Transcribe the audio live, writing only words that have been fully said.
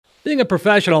Being a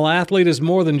professional athlete is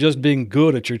more than just being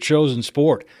good at your chosen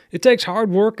sport. It takes hard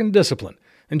work and discipline.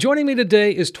 And joining me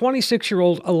today is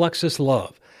 26-year-old Alexis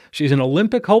Love. She's an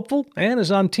Olympic hopeful and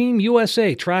is on Team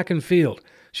USA track and field.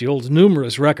 She holds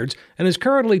numerous records and is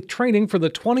currently training for the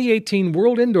 2018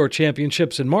 World Indoor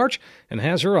Championships in March and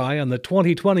has her eye on the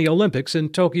 2020 Olympics in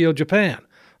Tokyo, Japan.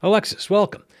 Alexis,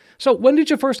 welcome. So when did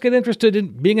you first get interested in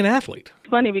being an athlete? It's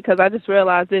funny because I just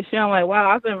realized this year, I'm like, wow,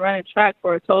 I've been running track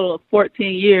for a total of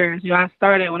 14 years. I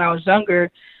started when I was younger,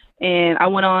 and I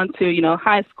went on to,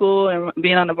 high school and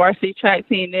being on the varsity track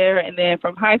team there. And then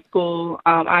from high school,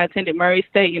 I attended Murray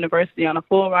State University on a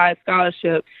full ride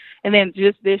scholarship. And then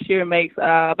just this year makes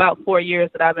about 4 years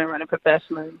that I've been running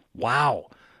professionally. Wow.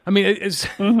 I mean,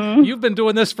 you've been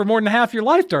doing this for more than half your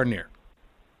life, darn near.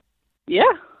 Yeah.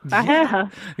 I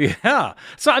have. Yeah.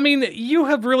 So, I mean, you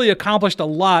have really accomplished a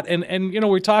lot. And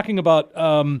we're talking about,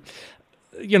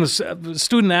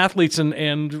 student athletes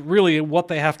and really what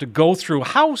they have to go through.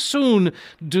 How soon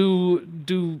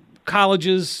do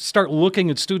colleges start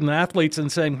looking at student athletes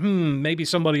and saying, maybe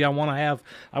somebody I want to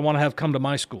have come to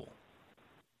my school?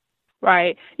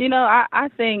 Right. I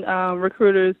think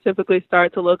recruiters typically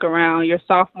start to look around your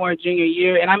sophomore, junior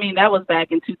year. And I mean, that was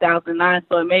back in 2009,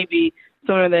 so it may be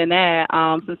sooner than that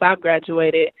since I've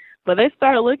graduated. But they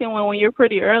start looking when you're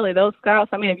pretty early. Those scouts,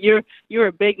 I mean, if you're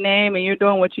a big name and you're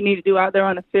doing what you need to do out there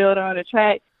on the field or on the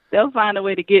track, they'll find a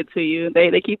way to get to you.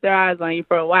 They keep their eyes on you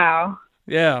for a while.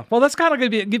 Yeah. Well, that's kind of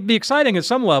going to be exciting at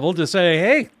some level to say,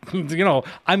 hey,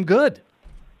 I'm good.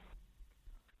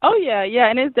 Oh, yeah,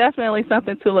 and it's definitely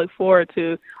something to look forward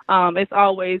to. It's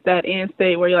always that end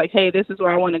state where you're like, hey, this is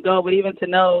where I want to go. But even to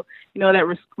know,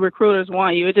 that recruiters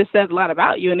want you, it just says a lot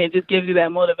about you, and it just gives you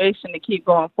that motivation to keep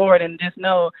going forward and just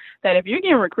know that if you're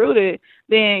getting recruited,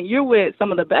 then you're with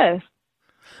some of the best.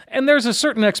 And there's a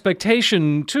certain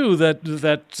expectation, too,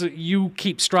 that you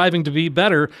keep striving to be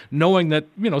better, knowing that,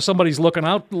 somebody's looking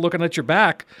at your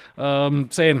back,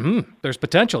 saying, there's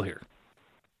potential here.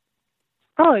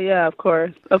 Oh, yeah, of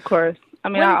course. I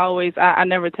mean, I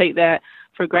never take that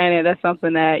for granted. That's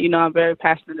something that, I'm very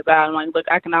passionate about. I'm like, look,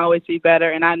 I can always be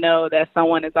better, and I know that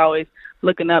someone is always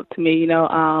looking up to me.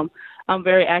 I'm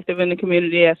very active in the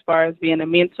community as far as being a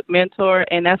mentor,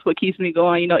 and that's what keeps me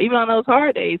going, even on those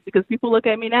hard days, because people look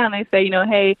at me now and they say,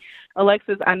 hey,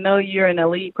 Alexis, I know you're an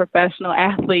elite professional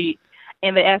athlete,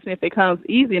 and they ask me if it comes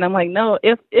easy, and I'm like, no,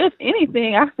 if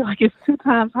anything, I feel like it's 2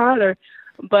 times harder.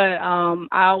 But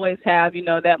I always have,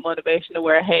 that motivation to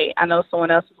where, hey, I know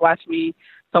someone else is watching me,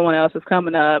 someone else is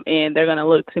coming up, and they're going to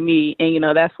look to me, and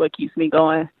that's what keeps me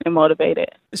going and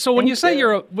motivated. So when you say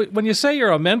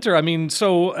you're a mentor, I mean,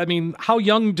 how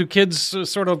young do kids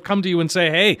sort of come to you and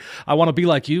say, hey, I want to be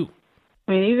like you?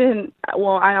 I mean,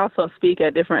 I also speak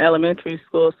at different elementary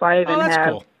schools, so I even have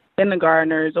cool.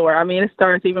 kindergartners, it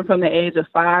starts even from the age of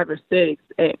 5 or 6.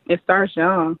 It starts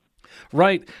young.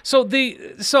 Right. So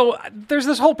there's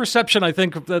this whole perception, I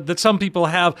think, that some people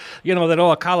have, that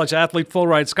a college athlete, full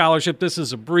ride scholarship, this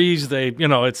is a breeze. They,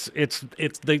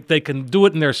 they can do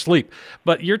it in their sleep.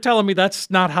 But you're telling me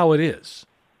that's not how it is.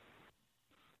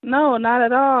 No, not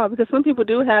at all. Because some people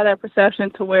do have that perception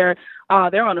to where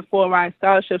they're on a full ride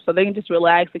scholarship, so they can just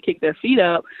relax and kick their feet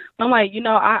up. I'm like,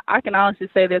 I can honestly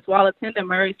say this: while attending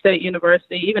Murray State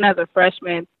University, even as a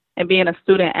freshman, and being a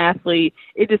student athlete,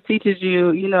 it just teaches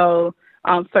you,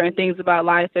 certain things about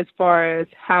life as far as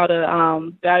how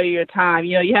to value your time.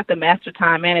 You have to master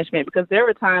time management, because there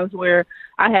were times where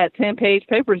I had 10-page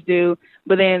papers due,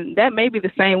 but then that may be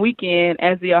the same weekend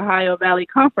as the Ohio Valley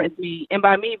Conference meet. And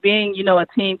by me being, a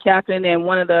team captain and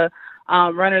one of the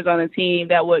runners on the team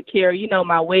that would carry,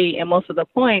 my weight and most of the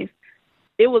points,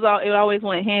 it always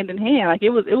went hand in hand. Like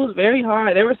it was very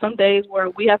hard. There were some days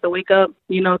where we have to wake up,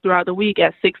 throughout the week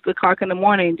at 6 o'clock in the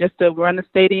morning just to run the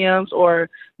stadiums or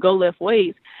go lift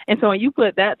weights. And so when you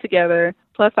put that together,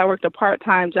 plus I worked a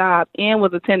part-time job and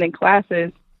was attending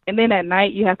classes, and then at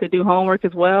night you have to do homework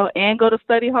as well and go to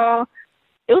study hall,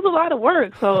 it was a lot of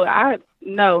work. So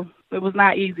it was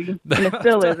not easy, and it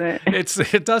still isn't.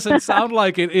 It doesn't sound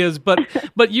like it is, but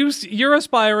you're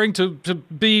aspiring to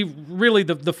be really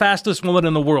the fastest woman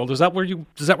in the world. Is that where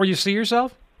you see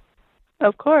yourself?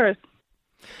 Of course.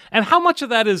 And how much of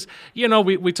that is,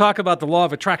 we talk about the law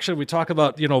of attraction, we talk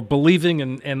about, believing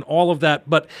and all of that,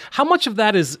 but how much of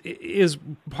that is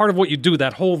part of what you do,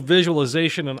 that whole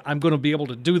visualization, and I'm going to be able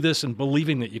to do this, and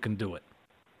believing that you can do it?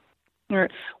 Right.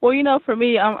 Well, for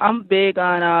me, I'm big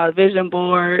on vision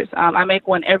boards. I make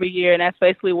one every year, and that's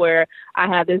basically where I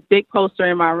have this big poster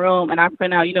in my room, and I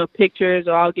print out, pictures,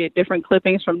 or I'll get different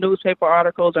clippings from newspaper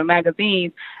articles or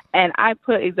magazines, and I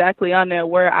put exactly on there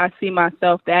where I see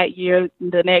myself that year,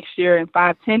 the next year, in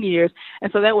 5, 10 years,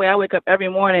 and so that way I wake up every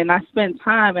morning and I spend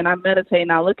time and I meditate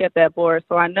and I look at that board,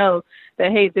 so I know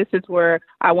that, hey, this is where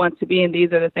I want to be, and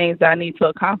these are the things that I need to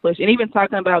accomplish. And even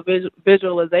talking about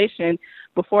visualization,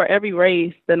 before every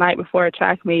race, the night before a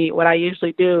track meet, what I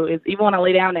usually do is, even when I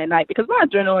lay down at night, because my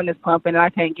adrenaline is pumping and I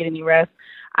can't get any rest,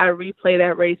 I replay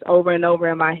that race over and over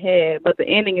in my head. But the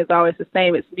ending is always the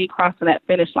same. It's me crossing that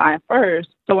finish line first.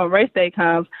 So when race day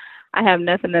comes, I have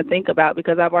nothing to think about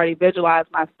because I've already visualized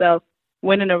myself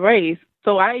winning a race.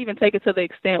 So I even take it to the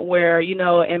extent where,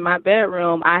 in my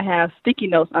bedroom, I have sticky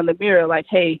notes on the mirror like,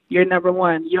 hey, you're number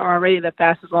one. You're already the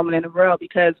fastest woman in the world.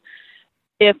 Because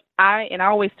and I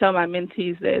always tell my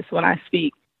mentees this when I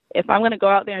speak, if I'm going to go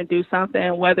out there and do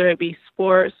something, whether it be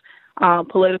sports,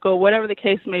 political, whatever the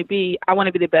case may be, I want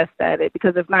to be the best at it,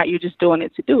 because if not, you're just doing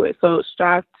it to do it. So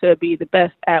strive to be the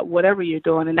best at whatever you're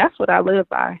doing, and that's what I live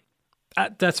by.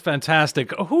 That's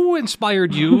fantastic. Who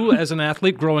inspired you as an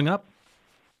athlete growing up?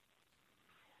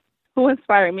 Who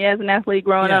inspired me as an athlete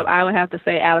growing up? I would have to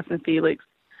say Allison Felix.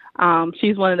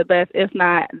 She's one of the best, if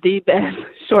not the best,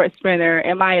 short sprinter,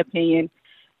 in my opinion.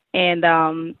 And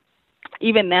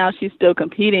even now, she's still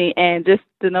competing. And just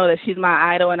to know that she's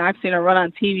my idol, and I've seen her run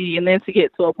on TV, and then to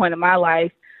get to a point in my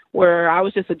life where I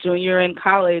was just a junior in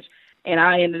college, and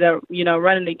I ended up,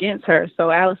 running against her.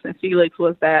 So Allison Felix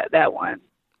was that one.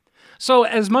 So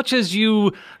as much as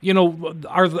you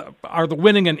are the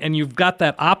winning and you've got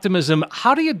that optimism,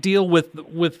 how do you deal with the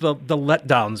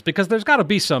letdowns? Because there's got to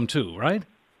be some too, right?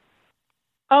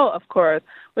 Oh, of course.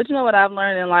 But what I've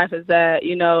learned in life is that,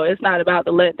 it's not about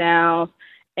the letdowns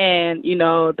and,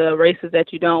 the races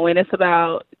that you don't win. It's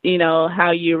about,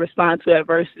 how you respond to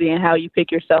adversity and how you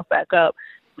pick yourself back up.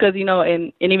 Because,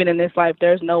 and even in this life,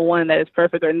 there's no one that is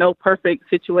perfect or no perfect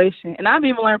situation. And I've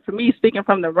even learned, for me, speaking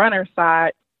from the runner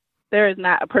side, there is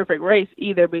not a perfect race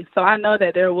either. So I know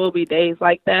that there will be days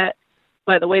like that.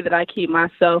 But the way that I keep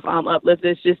myself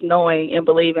uplifted is just knowing and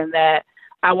believing that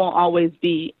I won't always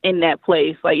be in that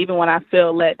place. Like, even when I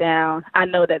feel let down, I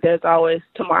know that there's always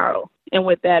tomorrow. And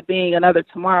with that being another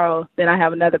tomorrow, then I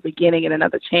have another beginning and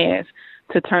another chance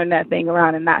to turn that thing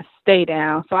around and not stay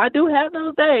down. So I do have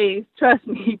those days, trust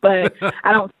me, but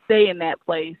I don't stay in that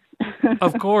place.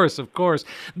 Of course.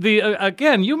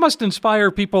 Again, you must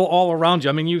inspire people all around you.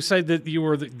 I mean, you said that you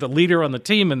were the leader on the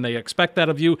team and they expect that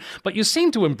of you, but you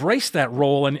seem to embrace that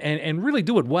role and really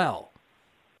do it well.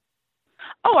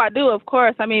 Oh, I do, of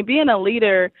course. I mean, being a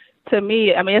leader, to me,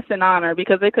 it's an honor,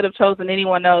 because they could have chosen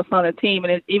anyone else on the team.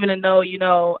 And even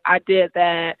though, I did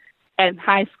that in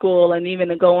high school, and even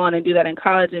to go on and do that in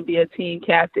college and be a team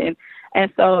captain.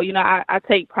 And so, I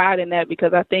take pride in that,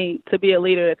 because I think to be a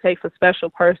leader, it takes a special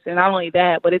person. Not only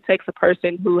that, but it takes a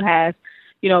person who has,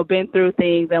 been through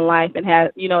things in life and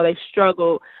has, they've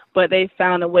struggled, but they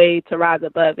found a way to rise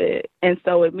above it. And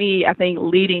so with me, I think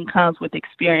leading comes with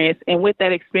experience. And with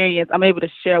that experience, I'm able to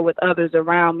share with others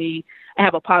around me and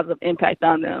have a positive impact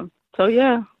on them. So,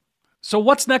 yeah. So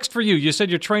what's next for you? You said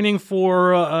you're training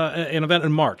for an event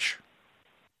in March.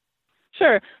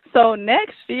 Sure. So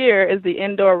next year is the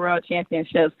Indoor World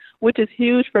Championships, which is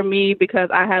huge for me because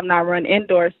I have not run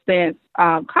indoors since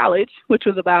college, which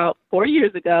was about 4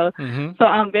 years ago. Mm-hmm. So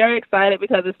I'm very excited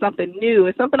because it's something new.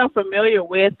 It's something I'm familiar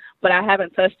with, but I haven't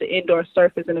touched the indoor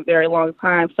surface in a very long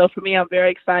time. So for me, I'm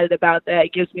very excited about that.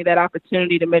 It gives me that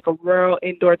opportunity to make a world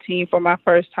indoor team for my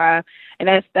first time, and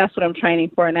that's what I'm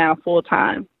training for now, full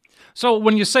time. So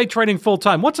when you say training full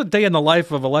time, what's a day in the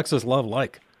life of Alexis Love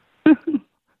like?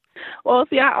 Well,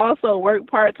 see, I also work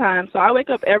part-time, so I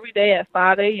wake up every day at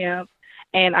 5 a.m.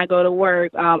 and I go to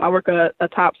work. I work a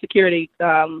top security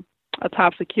job.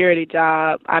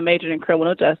 I majored in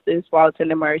criminal justice while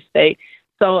attending Murray State.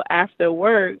 So after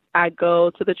work, I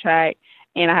go to the track,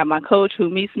 and I have my coach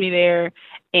who meets me there.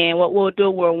 And what we'll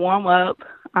do, we'll warm up,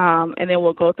 and then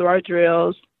we'll go through our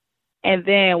drills, and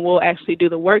then we'll actually do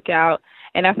the workout.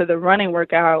 And after the running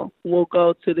workout, we'll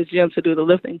go to the gym to do the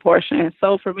lifting portion.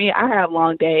 So for me, I have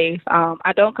long days.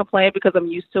 I don't complain because I'm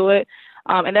used to it.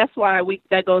 And that's why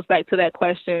that goes back to that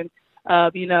question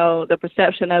of, the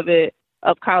perception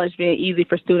of college being easy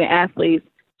for student athletes.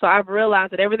 So I've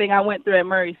realized that everything I went through at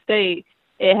Murray State,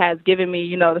 it has given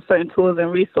me, the certain tools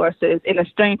and resources and the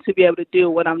strength to be able to do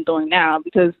what I'm doing now,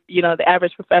 because, the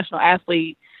average professional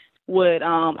athlete would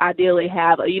ideally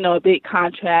have a big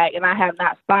contract, and I have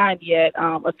not signed yet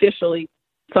officially.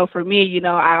 So for me,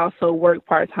 I also work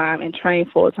part-time and train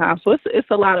full-time. So it's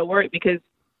a lot of work because,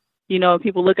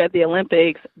 people look at the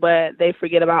Olympics, but they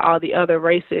forget about all the other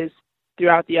races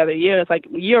throughout the other years. Like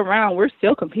year-round, we're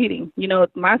still competing.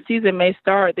 My season may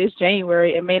start this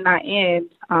January. It may not end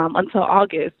until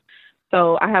August.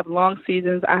 So I have long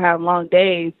seasons. I have long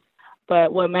days.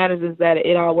 But what matters is that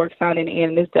it all works out in the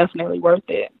end, and it's definitely worth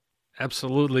it.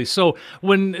 Absolutely. So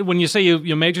when you say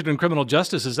you majored in criminal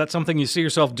justice, is that something you see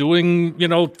yourself doing,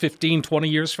 15, 20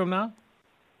 years from now?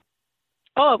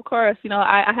 Oh, of course.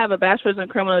 I have a bachelor's in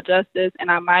criminal justice, and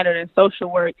I minored in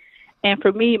social work. And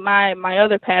for me, my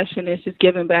other passion is just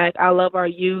giving back. I love our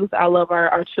youth. I love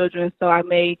our children. So I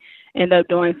may end up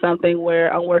doing something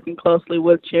where I'm working closely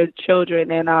with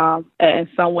children and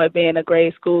somewhat being a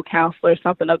grade school counselor,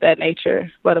 something of that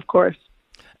nature. But of course.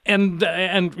 And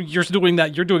you're doing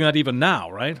that. You're doing that even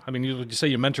now, right? I mean, you say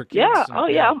you mentor kids. Yeah. Oh,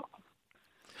 yeah.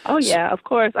 Oh, yeah. Of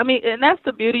course. I mean, and that's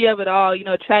the beauty of it all.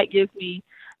 Track gives me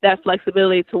that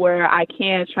flexibility to where I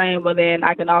can train, but then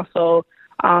I can also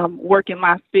work in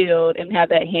my field and have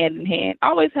that hand in hand.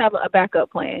 Always have a backup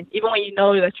plan, even when you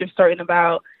know that you're certain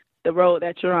about the road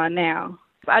that you're on now.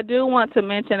 I do want to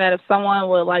mention that if someone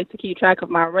would like to keep track of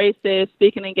my races,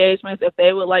 speaking engagements, if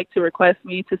they would like to request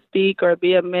me to speak or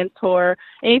be a mentor,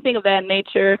 anything of that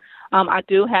nature, I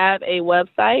do have a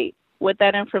website with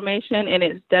that information, and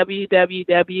it's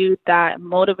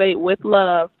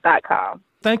www.motivatewithlove.com.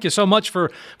 Thank you so much for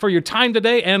your time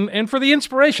today and for the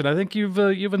inspiration. I think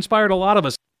you've inspired a lot of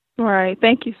us. All right.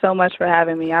 Thank you so much for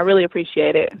having me. I really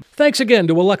appreciate it. Thanks again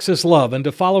to Alexis Love. And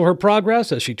to follow her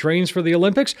progress as she trains for the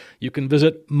Olympics, you can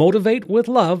visit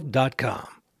motivatewithlove.com.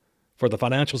 For the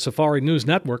Financial Safari News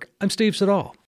Network, I'm Steve Siddall.